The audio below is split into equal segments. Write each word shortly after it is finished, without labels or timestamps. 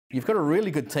You've got a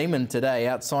really good team in today,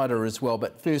 outsider as well,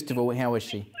 but first of all, how is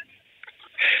she?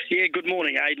 Yeah, good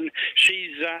morning, Aidan.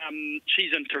 She's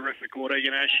in terrific order.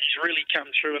 You know, she's really come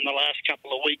through in the last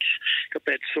couple of weeks. Got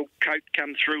that silk coat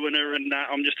come through in her, and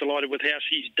I'm just delighted with how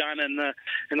she's done in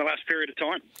the last period of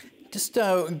time. Just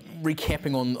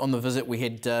recapping on the visit we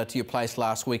had to your place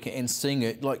last week and seeing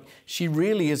it, like, she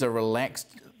really is a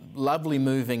relaxed, lovely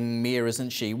moving mare, isn't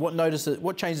she?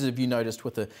 What changes have you noticed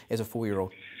with her as a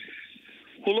 4-year-old?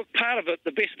 Well, look, part of it,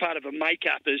 the best part of her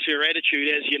makeup is her attitude,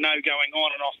 as you know, going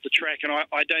on and off the track, and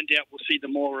I don't doubt we'll see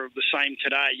the more of the same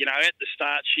today. You know, at the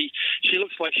start, she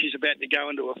looks like she's about to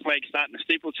go into a flag start and a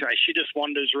steeplechase. She just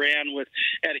wanders around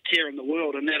without a care in the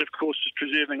world, and that, of course, is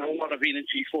preserving a lot of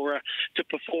energy for her to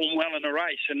perform well in a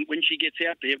race. And when she gets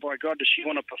out there, by God, does she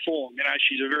want to perform? You know,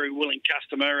 she's a very willing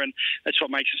customer, and that's what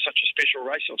makes her such a special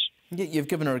racehorse. Yeah, you've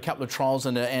given her a couple of trials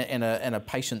and a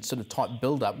patient sort of type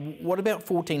build-up. What about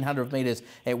 1,400 metres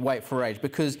at weight for age?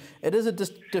 Because it is a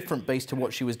different beast to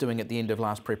what she was doing at the end of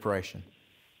last preparation.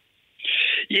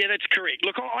 Yeah, that's correct.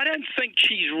 Look, I don't think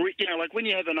she's, like when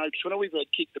you have an Oaks winner, we've had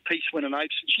Kick the Peace win an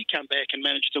Oaks, and she come back and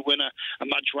managed to win a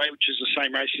Mudgeway, which is the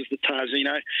same race as the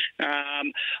Tarzino.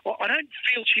 I don't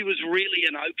feel she was really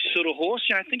an Oaks sort of horse.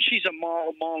 You know, I think she's a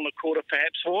mile and a quarter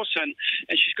perhaps horse, and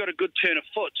she's got a good turn of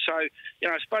foot. So, you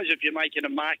know, I suppose if you're making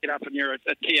a market up and you're a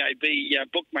TAB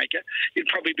bookmaker, you'd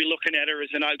probably be looking at her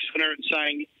as an Oaks winner and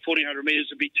saying 1,400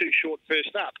 metres would be too short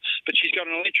first up. But she's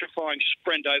got an electrifying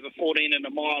sprint over 14 and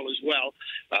a mile as well.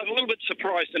 I'm a little bit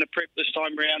surprised in a prep this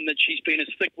time round that she's been as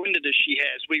thick-winded as she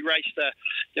has. We raced her,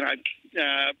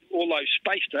 although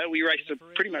spaced her, we raced her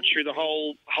pretty much through the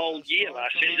whole year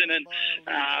last season, and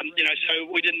so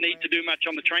we didn't need to do much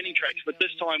on the training tracks. But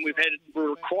this time we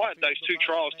required those 2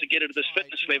 trials to get her to this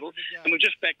fitness level, and we've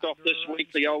just backed off this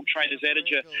week. The old trainers'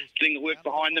 adage of getting the work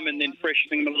behind them and then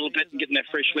freshening them a little bit and getting their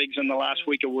fresh legs in the last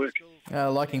week of work.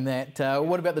 Liking that.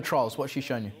 What about the trials? What's she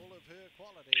shown you?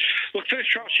 Look,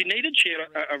 first trial she needed, she had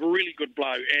a really good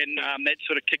blow, and that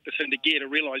sort of kicked us into gear to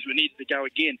realise we needed to go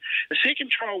again. The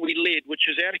second trial we led, which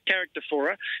is out of character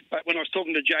for her, but when I was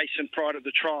talking to Jason prior to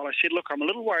the trial, I said, look, I'm a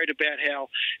little worried about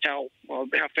how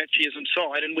fat she is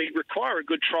inside, and we require a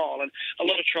good trial. And a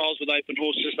lot of trials with open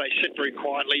horses, they sit very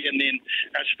quietly and then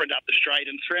sprint up the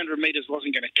straight, and 300 metres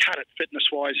wasn't going to cut it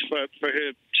fitness-wise for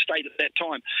her state at that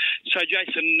time. So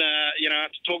Jason,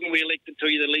 after talking, we elected to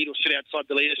either lead or sit outside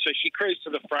the leader, so she cruised to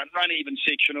the front, run even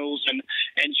sectionals, and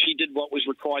she did what was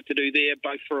required to do there,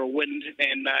 both for a win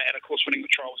and of course winning the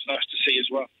trial was nice to see as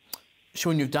well.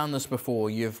 Shaune, you've done this before.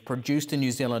 You've produced a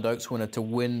New Zealand Oaks winner to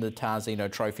win the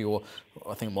Tarzino Trophy, or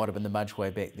I think it might have been the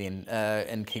Mudgeway back then,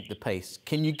 and Keep the Peace.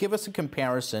 Can you give us a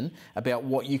comparison about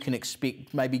what you can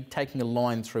expect, maybe taking a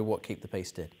line through what Keep the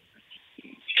Peace did?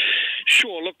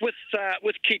 Sure. Look, with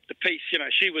Keep the Peace, you know,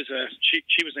 she was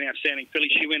an outstanding filly.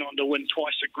 She went on to win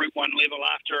twice at Group 1 level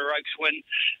after her Oaks win.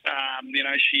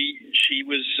 She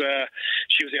was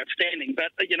outstanding.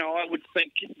 But I would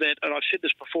think that, and I've said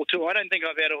this before too, I don't think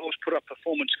I've had a horse put up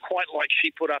performance quite like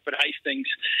she put up at Hastings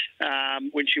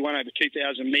when she won over 2,000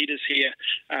 metres here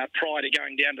prior to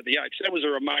going down to the Oaks. That was a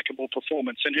remarkable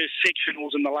performance, and her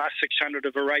sectionals in the last 600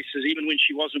 of her races, even when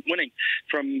she wasn't winning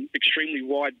from extremely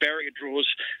wide barrier draws,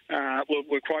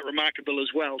 were quite remarkable as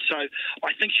well. So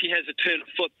I think she has a turn of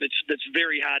foot that's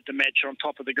very hard to match on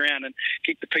top of the ground, and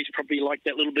Keep the Peace probably like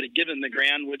that little bit of give in the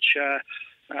ground, which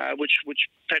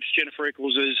perhaps Jennifer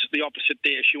Eccles is the opposite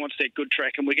there. She wants that good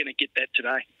track, and we're going to get that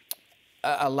today.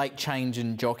 A late change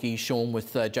in jockey, Shaune,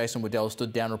 with Jason Waddell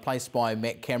stood down, replaced by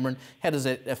Matt Cameron. How does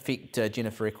that affect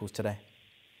Jennifer Eccles today?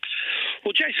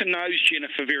 Well, Jason knows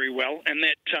Jennifer very well, and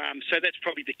so that's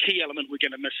probably the key element we're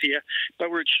going to miss here.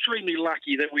 But we're extremely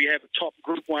lucky that we have a top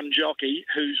Group 1 jockey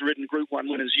who's ridden Group 1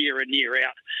 winners year in, year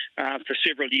out for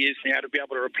several years now to be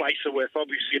able to replace her with.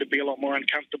 Obviously, it'd be a lot more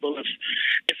uncomfortable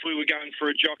if we were going for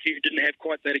a jockey who didn't have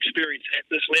quite that experience at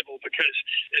this level, because,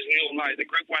 as we all know, the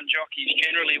Group 1 jockeys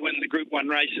generally win the Group 1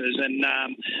 races. And,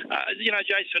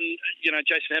 Jason,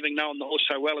 having known the horse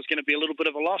so well, is going to be a little bit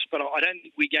of a loss, but I don't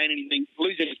think we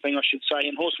lose anything, I should say,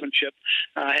 in horsemanship,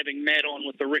 having Matt on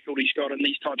with the record he's got in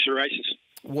these types of races.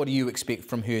 What do you expect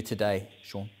from her today,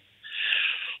 Shaune?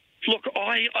 Look,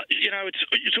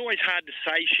 it's always hard to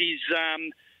say.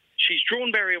 She's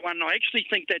drawn barrier 1. And I actually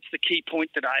think that's the key point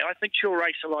today. I think she'll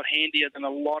race a lot handier than a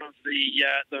lot of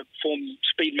the form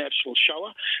speed maps will show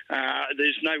her.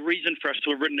 There's no reason for us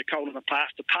to have ridden a colt in the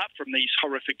past apart from these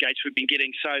horrific gates we've been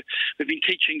getting. So we've been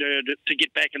teaching to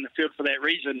get back in the field for that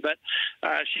reason. But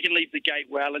she can leave the gate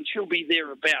well, and she'll be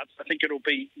thereabouts. I think it'll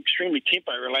be extremely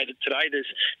tempo related today.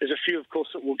 There's a few, of course,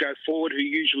 that will go forward who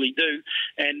usually do,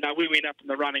 and we went up in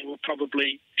the running will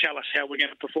probably tell us how we're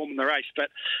going to perform in the race. But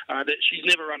that she's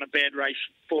never run a bad race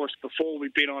for us before.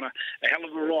 We've been on a hell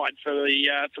of a ride for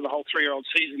the whole 3-year-old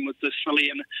season with this filly,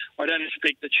 and I don't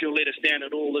expect that she'll let us down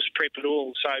at all this prep at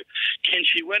all. So can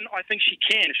she win? I think she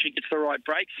can if she gets the right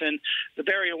breaks. And the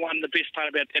barrier 1, the best part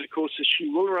about that, of course, is she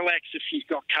will relax if she's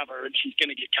got cover, and she's going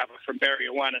to get cover from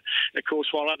barrier 1. And of course,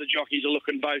 while other jockeys are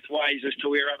looking both ways as to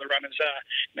where other runners are,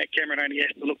 Matt Cameron only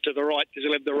has to look to the right because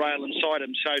he'll have the rail inside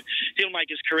him. So he'll make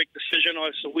his correct decision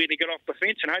as to where to get off the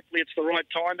fence, and hopefully it's the right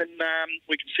time, and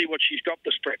we can see what she's got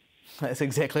this prep. That's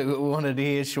exactly what we wanted to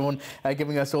hear, Shaune,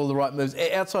 giving us all the right moves.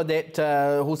 Outside that,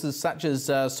 horses such as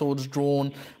Swords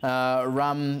Drawn,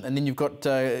 Rum, and then you've got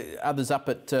others up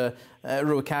at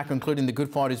Ruakaka, including the Good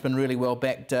Fight, who's been really well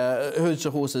backed. Who's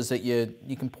the horses that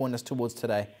you can point us towards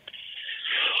today?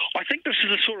 I think this is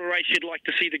the sort of race you'd like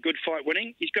to see the Good Fight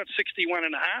winning. He's got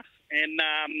 61.5, and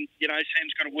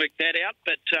Sam's got to work that out.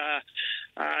 But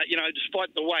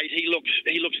despite the weight, he looks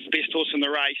the best horse in the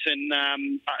race, and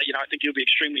I think he'll be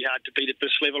extremely hard to beat at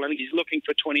this level. I think he's looking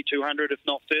for 2,200, if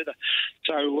not further.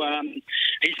 So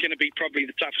he's going to be probably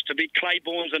the toughest to beat.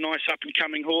 Claiborne's a nice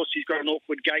up-and-coming horse. He's got an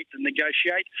awkward gate to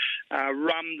negotiate.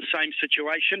 Rum, the same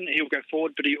situation. He'll go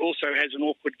forward, but he also has an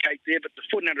awkward gate there. But the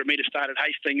 1,400-metre start at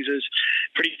Hastings is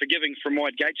pretty forgiving from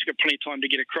wide gates. He's got plenty of time to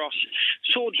get across.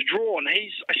 Swords Drawn.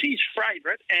 I see he's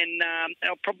favourite, and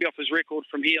probably off his record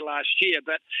from here last year,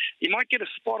 but he might get a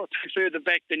spot or two further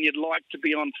back than you'd like to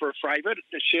be on for a favourite.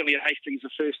 Certainly at Hastings,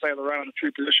 the first day of the run in a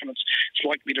true position, it's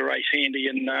likely to race handy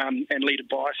and lead a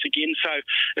bias again. So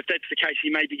if that's the case, he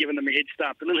may be giving them a head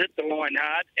start, but he'll hit the line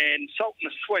hard. And Salt in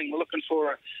the Swing, we're looking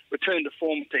for a return to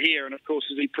form to here, and of course,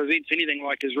 as he presents anything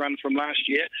like his run from last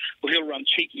year, well, he'll run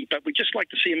cheeky, but we'd just like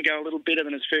to see him go a little better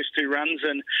than his first 2 runs,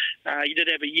 and he did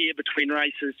have a year between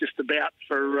races just about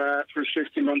for his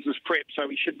first 2 runs as prep, so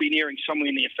he should be nearing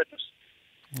somewhere near fitness.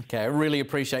 Okay, I really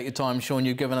appreciate your time, Shaune.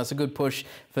 You've given us a good push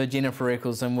for Jennifer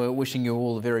Eccles, and we're wishing you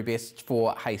all the very best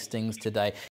for Hastings today.